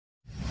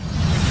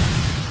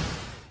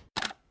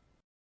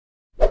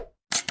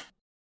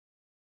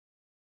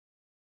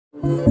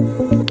Hello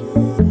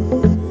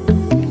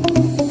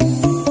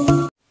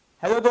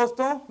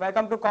दोस्तों,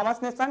 welcome to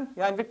commerce nation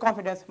with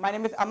confidence. My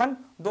name is अमन।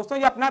 दोस्तों,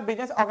 ये अपना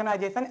बिजनेस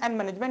ऑर्गेनाइजेशन एंड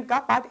मैनेजमेंट का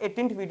पार्ट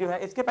 18 वीडियो है।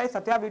 इसके पहले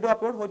 17 वीडियो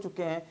अपलोड हो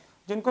चुके हैं।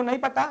 जिनको नहीं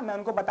पता मैं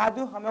उनको बता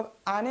दूं, हम लोग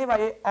आने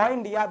वाले ऑल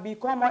इंडिया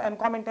बीकॉम और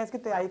एमकॉम एंट्रेंस की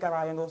तैयारी करवा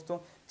रहे हैं दोस्तों,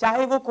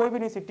 चाहे वो कोई भी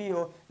यूनिवर्सिटी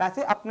हो।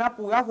 वैसे अपना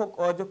पूरा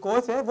जो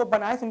कोर्स है वो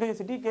बनारस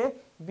यूनिवर्सिटी के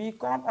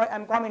बीकॉम और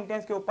एमकॉम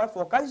एंट्रेंस के ऊपर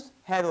फोकस्ड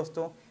है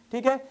दोस्तों।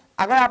 ठीक है,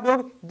 अगर आप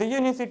लोग दिल्ली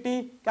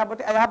यूनिवर्सिटी, क्या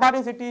बोलते हैं, इलाहाबाद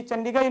यूनिवर्सिटी,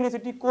 चंडीगढ़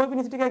यूनिवर्सिटी, कोई भी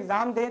यूनिवर्सिटी का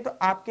एग्जाम दें तो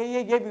आपके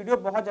लिए ये वीडियो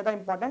बहुत ज्यादा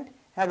इंपॉर्टेंट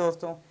है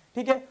दोस्तों।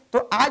 ठीक है, तो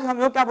आज हम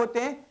लोग क्या बोलते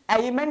हैं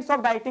एलिमेंट्स ऑफ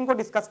डाइटिंग को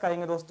डिस्कस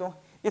करेंगे दोस्तों।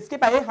 इसके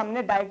पहले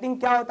हमने डाइटिंग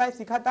क्या होता है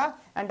सीखा था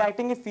एंड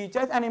डाइटिंग के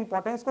फीचर्स एंड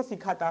इंपॉर्टेंस को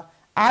सीखा था।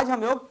 आज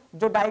हम लोग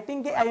जो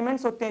डाइटिंग के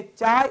एलिमेंट्स होते हैं,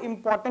 4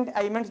 इंपॉर्टेंट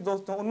एलिमेंट्स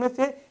दोस्तों, उनमें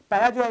से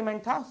पहला जो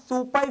एलिमेंट था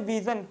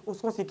सुपरविजन,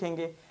 उसको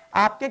सीखेंगे।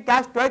 आपके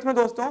क्लास 12 में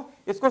दोस्तों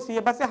इसको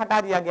सिलेबस से हटा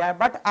दिया गया है,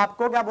 बट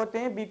आपको क्या बोलते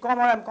हैं बीकॉम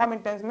और एमकॉम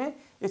एंट्रेंस में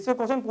इससे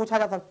क्वेश्चन पूछा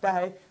जा सकता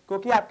है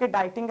क्योंकि आपके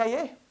डाइटिंग का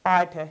ये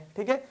पार्ट है।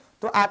 ठीक है,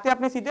 तो आते हैं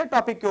अपने सीधे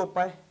टॉपिक के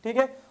ऊपर। ठीक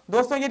है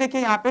दोस्तों, ये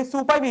देखिए यहाँ पे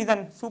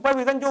सुपरविजन।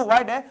 सुपरविजन जो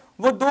वर्ड है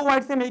वो 2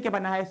 वर्ड से मिलकर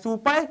बना है,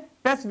 सुपर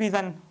प्लस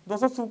विजन।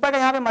 दोस्तों सुपर का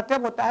यहाँ पे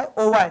मतलब होता है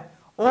ओवर,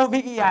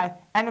 OVER,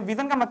 एंड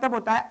विजन का मतलब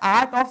होता है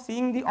art of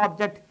seeing the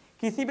object.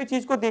 किसी भी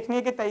चीज को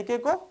देखने के तरीके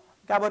को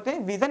क्या बोलते हैं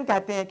विजन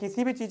कहते हैं।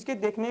 किसी भी चीज के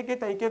देखने के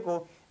तरीके को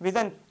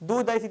विजन,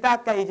 दूरदर्शिता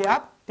कहिए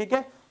आप। ठीक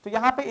है, तो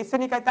यहाँ पे इससे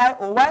निकलता है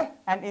ओवर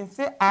एंड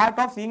इनसे art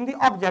of seeing the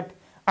object.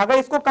 अगर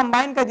इसको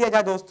कंबाइन कर दिया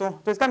जाए दोस्तों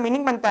तो इसका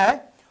मीनिंग बनता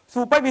है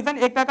सुपरविजन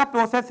एक तरह का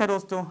प्रोसेस है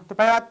दोस्तों। तो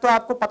पहले बात तो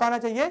आपको पता होना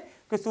चाहिए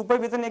कि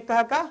सुपरविजन एक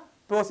तरह का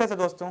प्रोसेस है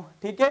दोस्तों।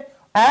 ठीक है,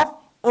 ऑफ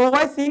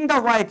ओवरसीइंग द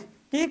वर्क,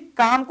 की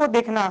काम को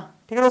देखना।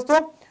 ठीक है दोस्तों,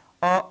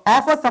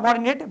 of a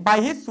subordinate by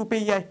his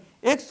superior,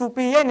 एक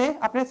सुपीरियर ने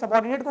अपने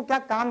सबऑर्डिनेट को क्या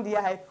काम दिया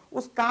है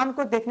उस काम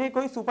को देखने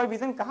को ही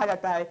सुपरविजन कहा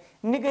जाता है,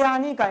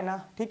 निगरानी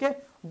करना। ठीक है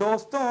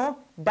दोस्तों,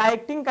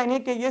 डायरेक्टिंग करने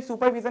के लिए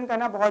सुपरविजन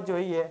करना बहुत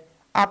जरूरी है।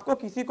 आपको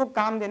किसी को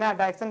काम देना है,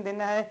 डायरेक्शन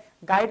देना है,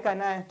 गाइड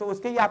करना है, तो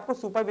उसके लिए आपको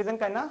सुपरविजन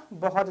करना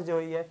बहुत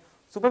जरूरी है।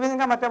 सुपरविजन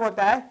का मतलब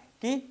होता है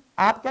कि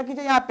आप क्या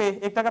कीजिए, यहाँ पे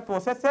एक तरह का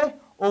प्रोसेस है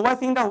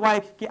ओवरसीइंग द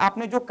वर्क, कि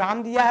आपने जो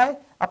काम दिया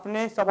है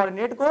अपने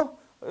सबऑर्डिनेट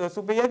को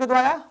सुपीरियर के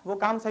द्वारा, वो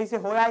काम सही से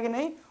हो रहा है कि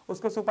नहीं,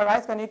 उसको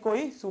सुपरवाइज करने को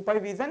ही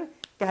सुपरविजन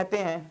कहते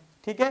हैं।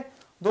 ठीक है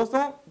दोस्तों,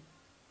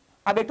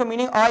 अब एक तो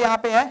मीनिंग और यहाँ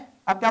पे है।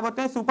 अब क्या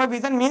बोलते हैं,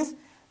 supervision means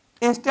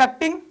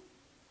instructing,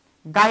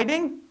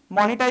 guiding,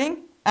 monitoring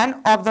and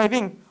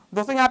observing.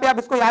 दोस्तों यहाँ पे आप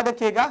इसको याद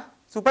रखिएगा,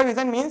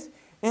 सुपरविजन मीन्स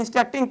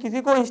इंस्ट्रक्टिंग,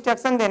 किसी को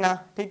इंस्ट्रक्शन देना।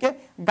 ठीक है,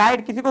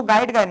 गाइड, किसी को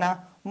गाइड करना,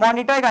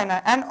 मॉनिटर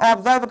करना एंड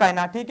ऑब्जर्व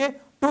करना। ठीक है,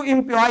 to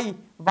employ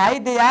why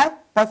they are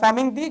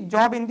performing the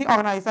job in the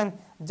organisation.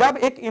 जब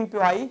एक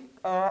एम्प्लॉय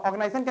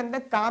ऑर्गेनाइजेशन के अंदर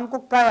काम को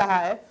कर रहा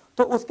है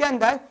तो उसके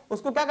अंदर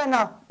उसको क्या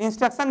करना,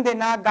 इंस्ट्रक्शन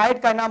देना, गाइड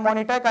करना,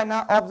 मॉनिटर करना,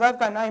 ऑब्जर्व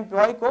करना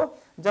एम्प्लॉय को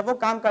जब वो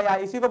काम कर रहा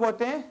है, इसी को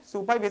बोलते हैं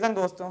सुपरविजन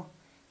दोस्तों।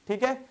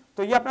 ठीक है,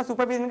 तो ये अपना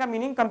सुपरविजन का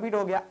मीनिंग कंप्लीट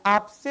हो गया।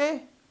 आपसे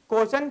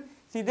क्वेश्चन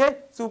सीधे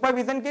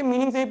सुपरविजन के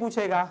मीनिंग से ही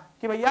पूछेगा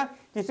कि भैया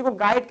किसी को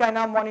गाइड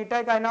करना,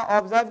 मॉनिटर करना,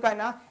 ऑब्जर्व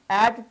करना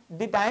at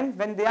the time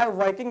when they are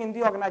working in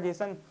the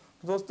organisation.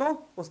 दोस्तों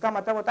उसका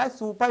मतलब होता है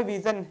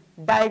सुपरविजन,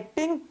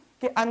 डायरेक्टिंग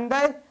के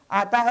अंदर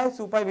आता है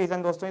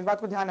सुपरविजन दोस्तों, इस बात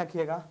को ध्यान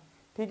रखिएगा।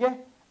 ठीक है,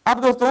 अब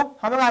दोस्तों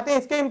हम लोग आते हैं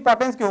इसके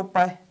इंपॉर्टेंस के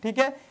ऊपर। ठीक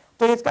है,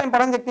 तो इसका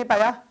इंपॉर्टेंस देखते हैं।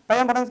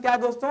 पहला इंपॉर्टेंस क्या है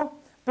दोस्तों,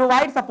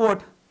 प्रोवाइड सपोर्ट।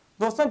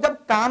 दोस्तों जब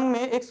काम में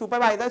एक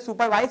सुपरवाइजर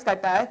सुपरवाइज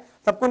करता है,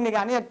 सबको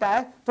निगरानी रखता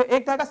है, तो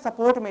एक तरह का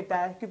सपोर्ट मिलता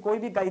है कि कोई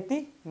भी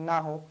गलती ना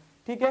हो।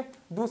 ठीक है,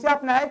 दूसरा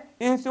अपना है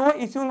इंश्योर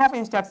इश्यूइंग ऑफ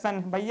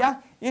इंस्ट्रक्शन। भैया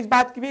इस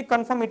बात की भी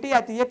कंफर्मिटी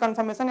आती है,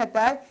 कंफर्मेशन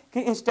आता है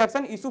कि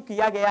इंस्ट्रक्शन इशू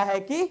किया गया है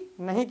कि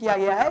नहीं किया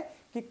गया है,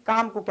 कि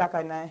काम को क्या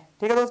करना है।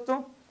 ठीक है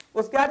दोस्तों,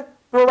 उसके बाद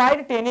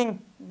प्रोवाइड ट्रेनिंग।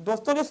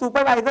 दोस्तों जो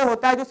सुपरवाइजर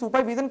होता है, जो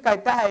सुपरविजन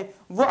करता है,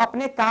 वो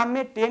अपने काम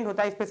में ट्रेंड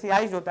होता है,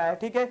 स्पेशलाइज्ड होता है।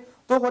 ठीक है,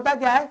 तो होता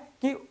क्या है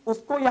कि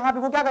उसको यहाँ पे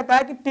वो क्या करता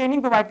है कि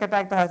ट्रेनिंग प्रोवाइड करता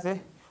है, एक तरह से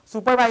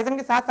सुपरवाइजन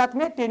के साथ साथ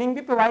में ट्रेनिंग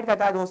भी प्रोवाइड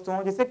करता है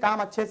दोस्तों, जिससे काम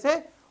अच्छे से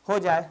हो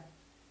जाए।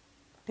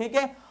 ठीक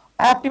है,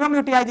 ऑप्टिमम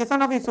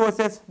यूटिलाइजेशन ऑफ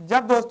रिसोर्सेज।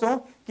 जब दोस्तों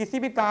किसी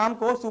भी काम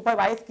को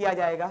सुपरवाइज किया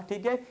जाएगा,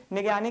 ठीक है,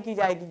 निगरानी की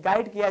जाएगी,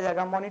 गाइड किया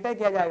जाएगा, मॉनिटर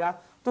किया जाएगा,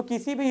 तो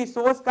किसी भी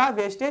रिसोर्स का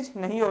वेस्टेज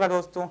नहीं होगा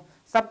दोस्तों,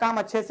 सब काम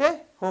अच्छे से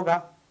होगा।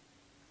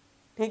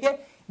 ठीक है,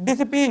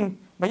 डिसिप्लिन।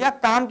 भैया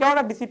काम क्या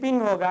होगा, डिसिप्लिन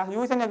में होगा,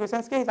 यूज एंड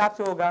रेगुलेशंस के हिसाब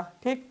से होगा।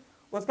 ठीक,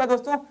 उसका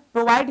दोस्तों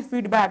प्रोवाइड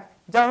फीडबैक।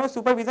 जब हम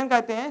सुपरविजन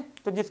करते हैं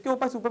तो जिसके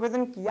ऊपर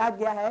सुपरविजन किया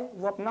गया है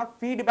वो अपना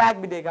फीडबैक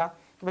भी देगा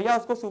कि भैया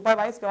उसको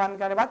सुपरवाइज करवाने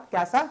के बाद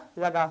कैसा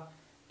लगा।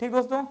 ठीक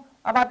दोस्तों,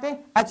 अब आते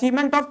हैं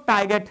अचीवमेंट ऑफ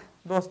टारगेट।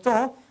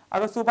 दोस्तों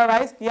अगर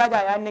सुपरवाइज किया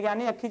जाए,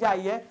 निगरानी रखी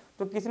जाए,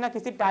 तो किसी ना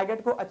किसी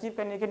टारगेट को अचीव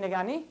करने की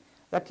निगरानी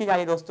रखी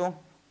जाए दोस्तों।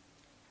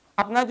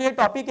 अपना जो ये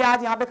टॉपिक है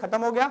आज यहाँ पे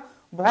खत्म हो गया।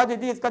 बहुत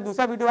जल्दी इसका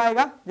दूसरा वीडियो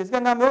आएगा जिसके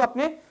अंदर हम लोग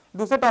अपने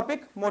दूसरे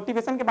टॉपिक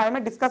मोटिवेशन के बारे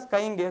में डिस्कस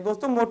करेंगे।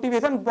 दोस्तों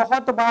मोटिवेशन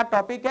बहुत बड़ा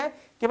टॉपिक है,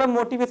 केवल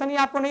मोटिवेशन ही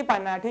आपको नहीं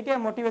पढ़ना है। ठीक है,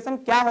 मोटिवेशन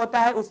क्या होता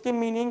है, उसके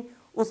मीनिंग,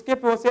 उसके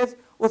प्रोसेस,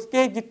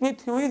 उसके जितनी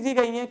थ्योरीज दी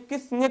गई हैं,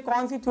 किसने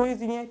कौन सी थ्योरीज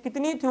दी हैं,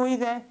 कितनी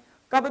थ्योरीज हैं,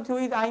 कब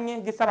थ्योरीज आएंगे,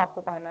 ये सब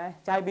आपको पढ़ना है,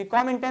 चाहे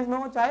बीकॉम एंट्रेंस में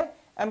हो चाहे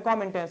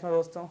एमकॉम एंट्रेंस में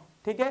दोस्तों।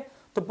 ठीक है,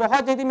 तो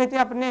बहुत जल्दी मिलते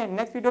हैं अपने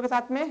नेक्स्ट वीडियो के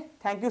साथ में।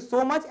 Thank you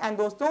so much. And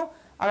दोस्तों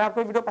अगर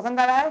आपको वीडियो पसंद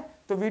आ रहा है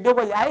तो वीडियो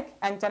को लाइक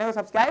एंड चैनल को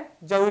सब्सक्राइब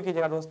जरूर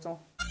कीजिएगा दोस्तों।